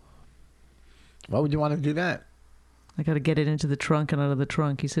 Why would you want to do that? I got to get it into the trunk and out of the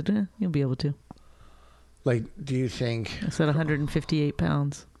trunk. He said, you'll be able to. Like, do you think... I said 158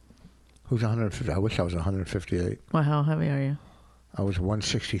 pounds. Who's 150? I wish I was 158. Well, how heavy are you? I was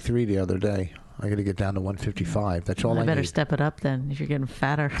 163 the other day. I got to get down to 155. That's all I need. I better step it up then if you're getting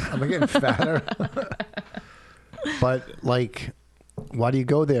fatter. I'm getting fatter. But, like, why do you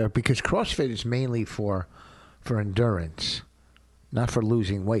go there? Because CrossFit is mainly for endurance, not for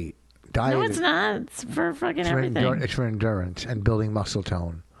losing weight. Diet no, it's not. It's for fucking everything. It's for endurance and building muscle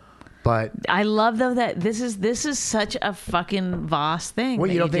tone. But I love though that this is such a fucking vast thing.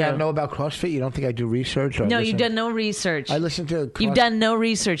 Well, you don't think I know about CrossFit? You don't think I do research? No, you've done no research. I listen to. You've done no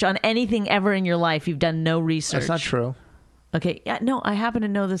research on anything ever in your life. You've done no research. That's not true. Okay, yeah, no, I happen to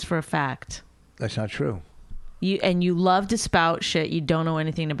know this for a fact. That's not true. You love to spout shit you don't know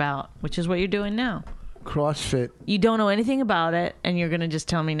anything about, which is what you're doing now. CrossFit. You don't know anything about it, and you're going to just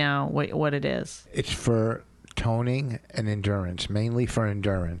tell me now what it is. It's for toning and endurance, mainly for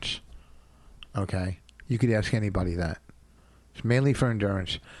endurance. Okay? You could ask anybody that. It's mainly for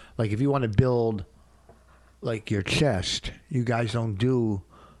endurance. Like, if you want to build, like, your chest, you guys don't do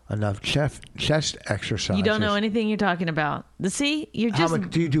enough chest exercises. You don't know anything you're talking about. You're How just. much,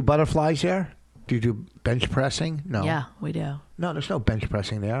 do you do butterflies there? Do you do bench pressing? No. Yeah, we do. No, there's no bench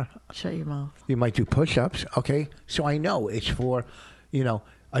pressing there. Shut your mouth. You might do push-ups. Okay, so I know it's for,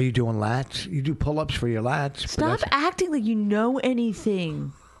 are you doing lats? You do pull-ups for your lats. but Stop that's- acting like you know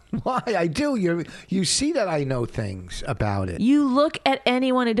anything. Why? I do. You see that I know things about it. You look at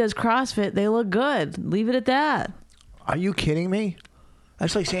anyone who does CrossFit, they look good. Leave it at that. Are you kidding me?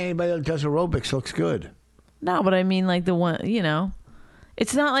 That's like saying anybody that does aerobics looks good. No, but I mean, like the one,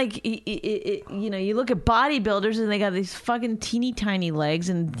 it's not like, you look at bodybuilders and they got these fucking teeny tiny legs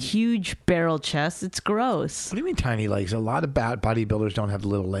and huge barrel chests. It's gross. What do you mean tiny legs? A lot of bodybuilders don't have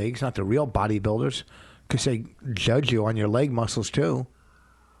little legs. Not the real bodybuilders, because they judge you on your leg muscles too.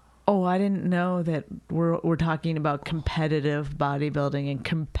 Oh, I didn't know that we're talking about competitive bodybuilding and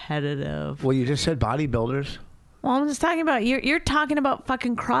competitive. Well, you just said bodybuilders. Well, I'm just talking about you're talking about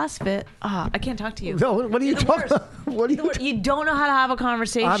fucking CrossFit. I can't talk to you. No, what are you talking? What are you? You don't know how to have a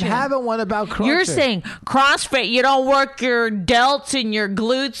conversation. I'm having one about CrossFit. You're saying CrossFit, you don't work your delts and your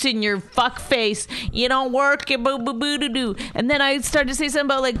glutes and your fuck face. You don't work your boo boo boo doo doo. And then I started to say something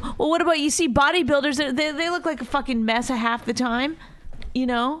about like, well, what about you see bodybuilders? They look like a fucking mess half the time.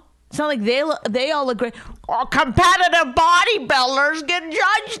 It's not like they all look great. Oh, competitive bodybuilders get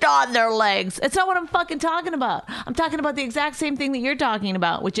judged on their legs. It's not what I'm fucking talking about. I'm talking about the exact same thing that you're talking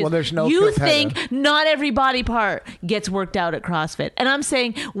about, which is there's no you competitive. think not every body part gets worked out at CrossFit. And I'm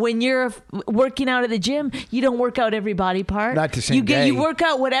saying when you're working out at the gym, you don't work out every body part. Not the same day. You work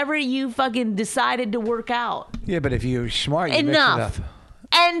out whatever you fucking decided to work out. Yeah, but if you're smart, you Enough. mix it up.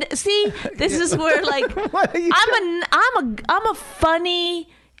 And see, this is where like What are you I'm a funny,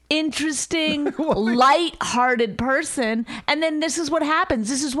 interesting, light-hearted person, and then this is what happens.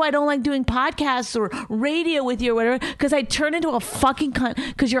 This is why I don't like doing podcasts or radio with you or whatever, because I turn into a fucking cunt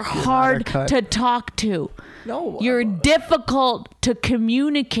because you're hard cunt. to talk to. No, You're difficult to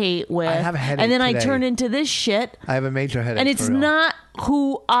communicate with. I have a headache and then today. I turn into this shit, I have a major headache. and it's for real. not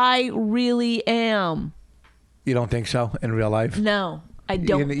who I really am. You don't think so in real life? No, I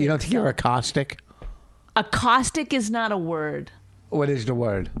don't. You don't think so. you're a caustic? A caustic is not a word. What is the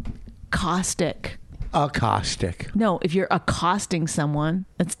word? Caustic. A caustic. No, if you're accosting someone,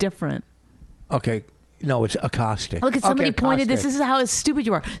 that's different. Okay. No, it's a caustic. Look at somebody Okay, pointed this. caustic. This is how stupid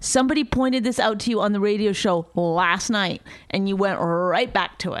you are. Somebody pointed this out to you on the radio show last night, and you went right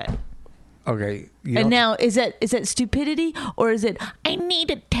back to it. Okay. And now, is that stupidity or is it I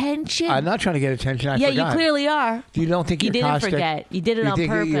need attention? I'm not trying to get attention. I yeah, forgot. you clearly are. You don't think You you're didn't caustic? forget. You did it on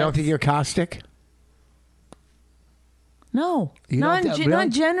purpose. You don't think you're caustic? No, You not, don't- not really?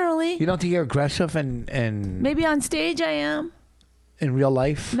 generally. You don't think you're aggressive and Maybe on stage I am. in real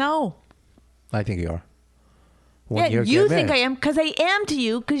life? No. I think you are. Yeah, you think I am because I am to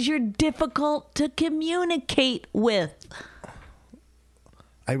you because you're difficult to communicate with.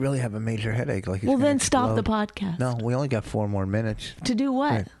 I really have a major headache. Like, it's Well, gonna then stop the explode. podcast. No, we only got 4 more minutes. To do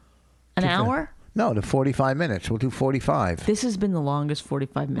what? Right. An To- hour? No, to 45 minutes. We'll do 45. This has been the longest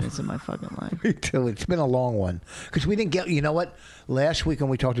 45 minutes of my fucking life. Me too. It's been a long one because we didn't get. You know what? Last week when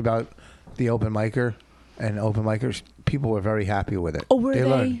we talked about the open micer and open micers, people were very happy with it. Oh, were they?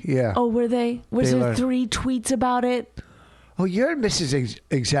 learned. Yeah. Oh, were they? Was They there learned. 3 tweets about it? Oh, you're Mrs.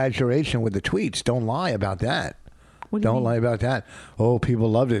 Exaggeration with the tweets. Don't lie about that. What do you Don't mean? lie about that. Oh, people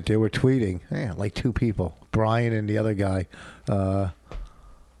loved it. They were tweeting. Yeah, like 2 people. Brian and the other guy.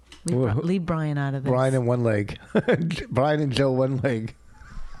 Leave Brian out of this. Brian and one leg. Brian and Joe one leg.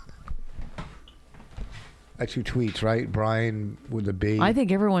 That's 2 tweets, right? Brian with a B. I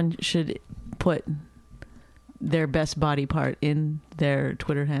think everyone should put their best body part in their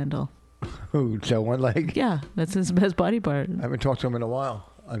Twitter handle. Who, Joe one leg? Yeah, that's his best body part. I haven't talked to him in a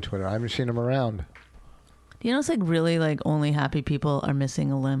while on Twitter. I haven't seen him around. You know, it's like really like only happy people are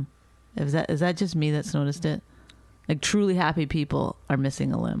missing a limb. Is that just me that's noticed it? Like truly happy people are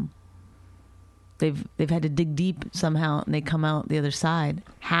missing a limb. They've had to dig deep somehow, and they come out the other side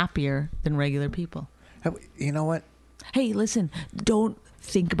happier than regular people. You know what? Hey, listen, don't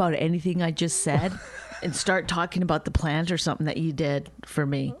think about anything I just said and start talking about the plant or something that you did for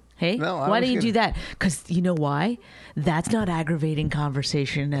me. Hey, No, I why was don't you gonna- do that? Because you know why? That's not aggravating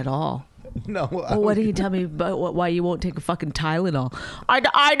conversation at all. No. Well, what do you tell me about why you won't take a fucking Tylenol? I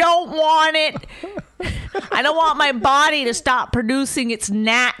don't want it. I don't want my body to stop producing its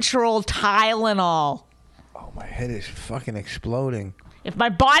natural Tylenol. Oh, my head is fucking exploding. If my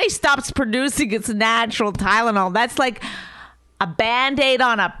body stops producing its natural Tylenol, that's like a Band-Aid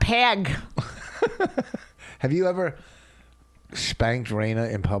on a peg. Have you ever spanked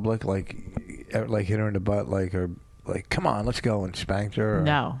Raina in public, like hit her in the butt, like, or like, come on, let's go, and spanked her? Or-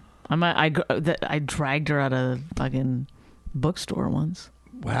 No. I dragged her out of the fucking bookstore once.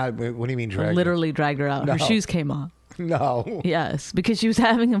 What do you mean I drag? literally dragged her out. No. Her shoes came off. No. Yes, because she was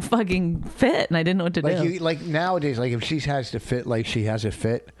having a fucking fit, and I didn't know what to do. Like nowadays, like if she has the fit, like she has a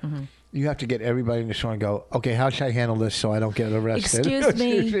fit, you have to get everybody in the store and go, okay, how should I handle this so I don't get arrested? Excuse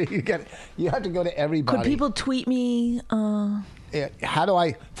me. you have to go to everybody. Could people tweet me? Yeah, how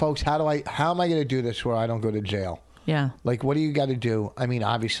am I going to do this where I don't go to jail? Yeah. Like, what do you got to do? I mean,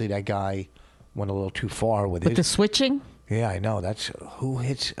 obviously that guy went a little too far with With the his. switching? Yeah, I know. That's who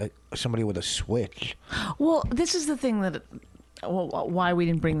hits somebody with a switch. Well, this is the thing that, why we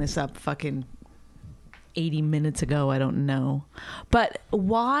didn't bring this up fucking 80 minutes ago, I don't know. But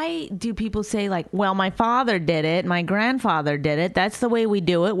why do people say, like, well, my father did it, my grandfather did it, that's the way we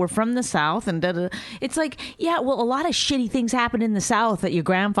do it, we're from the South, and da-da. It's like, yeah, well, a lot of shitty things happened in the South that your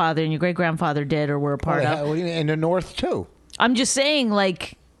grandfather and your great-grandfather did or were a part of. What do you mean? In the North, too. I'm just saying,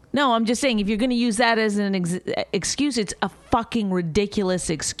 like, no, I'm just saying, if you're going to use that as an excuse, it's a fucking ridiculous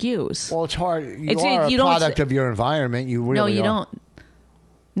excuse. Well, it's hard. You It's- are you a don't- product of your environment. You really No, you are. don't.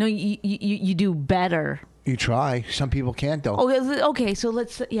 No, you do better. You try. Some people can't, though. Okay, so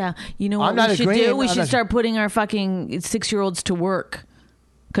let's, yeah. You know what I'm not we should agreeing. do? We I'm should not- start putting our fucking 6-year-olds to work.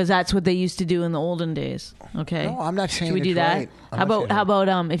 Because that's what they used to do in the olden days. Okay? No, I'm not saying Should we it's do that? right. I'm not saying How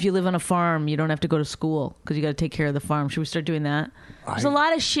about if you live on a farm, you don't have to go to school because you got to take care of the farm. Should we start doing that? There's a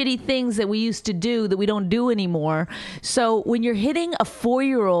lot of shitty things that we used to do that we don't do anymore. So when you're hitting a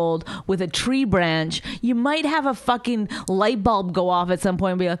 4-year-old with a tree branch, you might have a fucking light bulb go off at some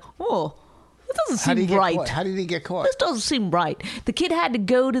point and be like, oh, that doesn't How did he seem get right. caught? How did he get caught? This doesn't seem right. The kid had to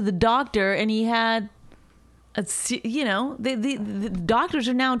go to the doctor, and he had, the doctors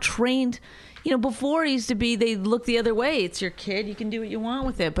are now trained. You know, before it used to be they look the other way. It's your kid. You can do what you want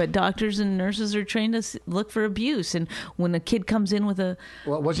with it. But doctors and nurses are trained to look for abuse. And when a kid comes in with a,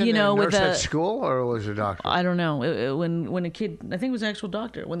 Wasn't there a nurse at school or was it a doctor? I don't know. When a kid, I think it was an actual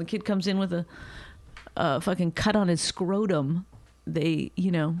doctor. When the kid comes in with a fucking cut on his scrotum, they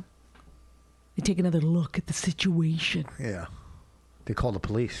take another look at the situation. Yeah. They call the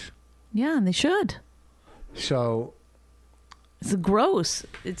police. Yeah, and they should. So It's gross.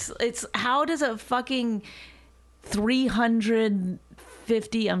 It's how does a fucking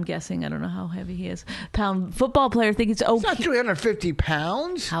 350, I'm guessing, I don't know how heavy he is, pound football player think it's okay? it's not 350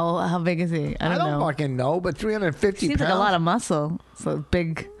 pounds. How big is he? I don't know. fucking know, but 350 Seems pounds. like a lot of muscle. So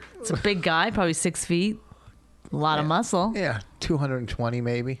big. It's a big guy, probably 6 feet. A lot of muscle. Yeah, 220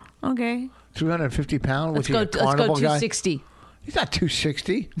 maybe. Okay. 350 pounds. Let's go a carnival guy? 260. He's not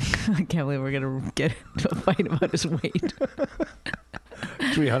 260. I can't believe we're gonna get into a fight about his weight.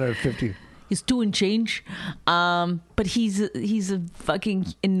 350. He's 2 and change. But he's a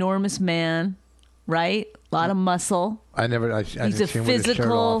fucking enormous man, right? A lot of muscle. I He's didn't a see him with his shirt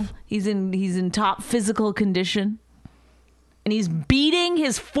physical. off. He's in top physical condition, and he's beating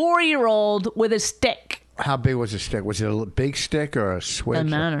his 4-year-old with a stick. How big was the stick? Was it a big stick or a switch?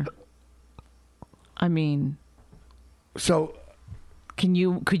 Doesn't matter. I mean, So could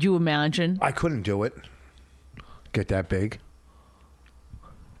you imagine? I couldn't do it. Get that big.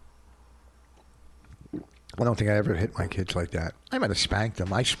 I don't think I ever hit my kids like that. I might have spanked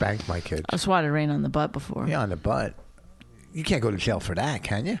them. I spanked my kids. I've swatted rain on the butt before. Yeah, on the butt. You can't go to jail for that,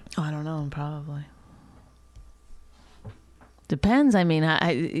 can you? Oh, I don't know. Probably. Depends. I mean,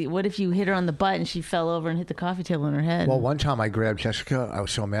 what if you hit her on the butt and she fell over and hit the coffee table on her head? Well, one time I grabbed Jessica. I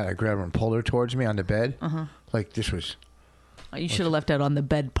was so mad. I grabbed her and pulled her towards me on the bed. Like this was... You should have left out on the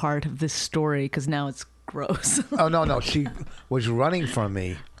bed part of this story because now it's gross. Oh, no. She was running from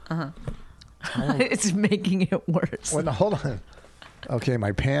me. It's making it worse. Well, no, hold on. Okay,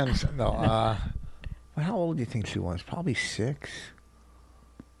 my pants. No. How old do you think she was? Probably 6.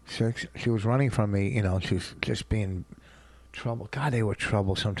 6. She was running from me. You know, she was just being trouble. God, they were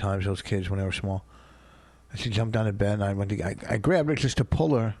trouble sometimes, those kids, when they were small. And she jumped on the bed, and I grabbed her just to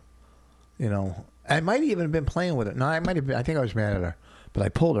pull her, you know. I might even have been playing with her. No, I might have been. I think I was mad at her. But I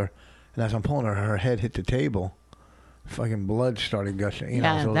pulled her, and as I'm pulling her, her head hit the table. Fucking blood started gushing. You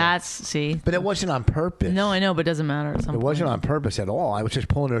know, Yeah, so- that's, see. But it wasn't on purpose. No, I know, but it doesn't matter at some It point. wasn't on purpose at all. I was just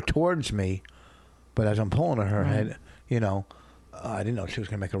pulling her towards me. But as I'm pulling her head, you know, I didn't know she was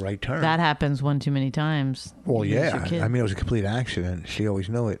going to make a right turn. That happens one too many times. Well, You lose yeah. your kid. I mean, it was a complete accident. She always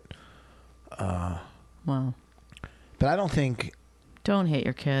knew it. Well, But I don't think... don't hit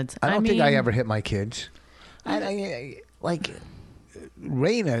your kids. I don't think I mean, ever hit my kids. Like,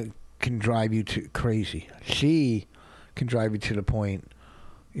 Raina can drive you to crazy. She can drive you to the point,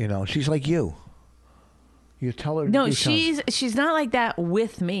 you know, she's like you. You tell her. To No, do something. she's not like that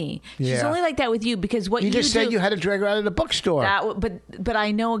with me. She's Yeah. only like that with you because what You just said do, you had to drag her out of the bookstore. but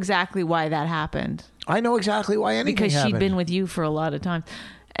I know exactly why that happened. I know exactly why anything Because happened. she'd been with you for a lot of time.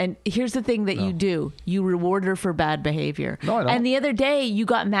 And here's the thing that you do. You reward her for bad behavior. No, I don't. And the other day, you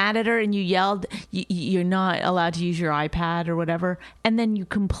got mad at her and you yelled, you're not allowed to use your iPad or whatever. And then you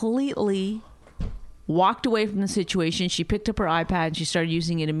completely walked away from the situation. She picked up her iPad and she started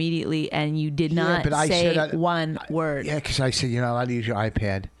using it immediately. And you did not but I say said one word. Yeah, because I said you're not allowed to use your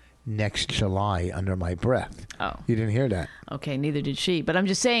iPad next July under my breath. Oh. You didn't hear that. Okay, neither did she. But I'm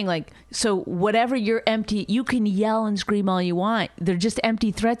just saying, like, so whatever you're empty, you can yell and scream all you want. They're just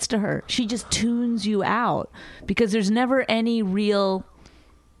empty threats to her. She just tunes you out because there's never any real.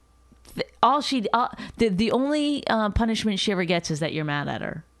 The only punishment she ever gets is that you're mad at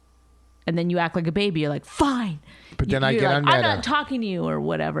her, and then you act like a baby. You're like, fine. But then You're I get like, unmad I'm at not her. talking to you or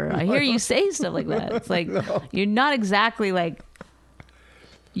whatever. I hear you say stuff like that. It's like you're not exactly like,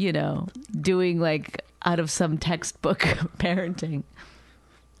 doing like out of some textbook parenting.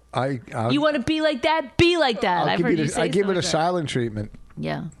 You want to be like that? Be like that. I've heard you say I give stuff it a like that. silent treatment.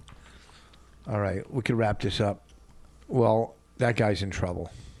 Yeah. All right, we can wrap this up. Well, that guy's in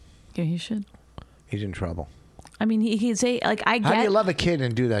trouble. Yeah, he should. He's in trouble. I mean, he can say, like, I get. How do you love a kid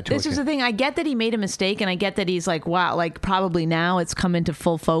and do that to This a is kid? the thing. I get that he made a mistake, and I get that he's like, wow, like, probably now it's come into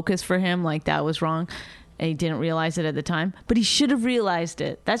full focus for him. Like, that was wrong. And he didn't realize it at the time. But he should have realized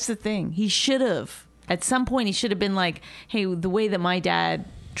it. That's the thing. He should have. At some point, he should have been like, hey, the way that my dad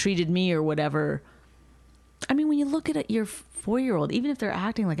treated me or whatever. I mean, when you look at it, your 4-year-old, even if they're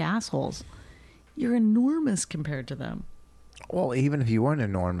acting like assholes, you're enormous compared to them. Well, even if you weren't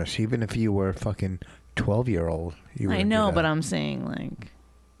enormous, even if you were a fucking 12-year-old, you I wouldn't do know, that. but I'm saying, like...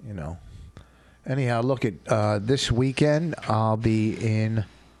 Anyhow, look at this weekend. I'll be in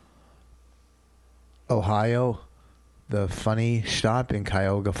Ohio, the Funny Stop in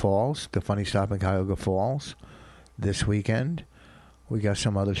Cuyahoga Falls. This weekend. We got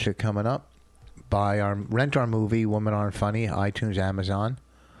some other shit coming up. Rent our movie, Women Aren't Funny, iTunes, Amazon.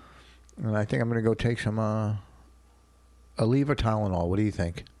 And I think I'm going to go take some Aleve or Tylenol. What do you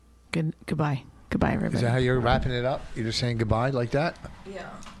think? Goodbye. Goodbye, everybody. Is that how you're wrapping it up? You're just saying goodbye like that? Yeah.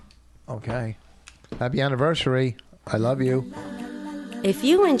 Okay. Happy anniversary. I love you. If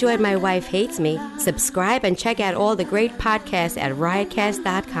you enjoyed My Wife Hates Me, subscribe and check out all the great podcasts at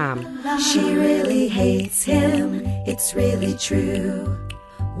riotcast.com. She really hates him, it's really true.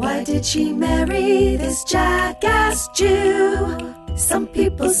 Why did she marry this jackass Jew? Some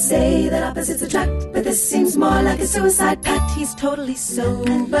people say that opposites attract, but this seems more like a suicide pact. He's totally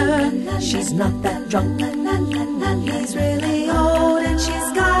sober, she's not that drunk. He's really old and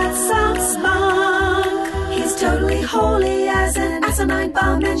she's got some spunk. He's totally holy as an asinine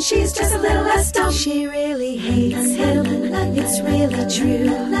bomb, and she's just a little less dumb. She really hates him, it's really true.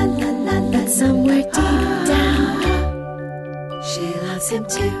 But somewhere deep down, she loves him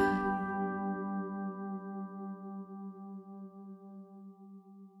too.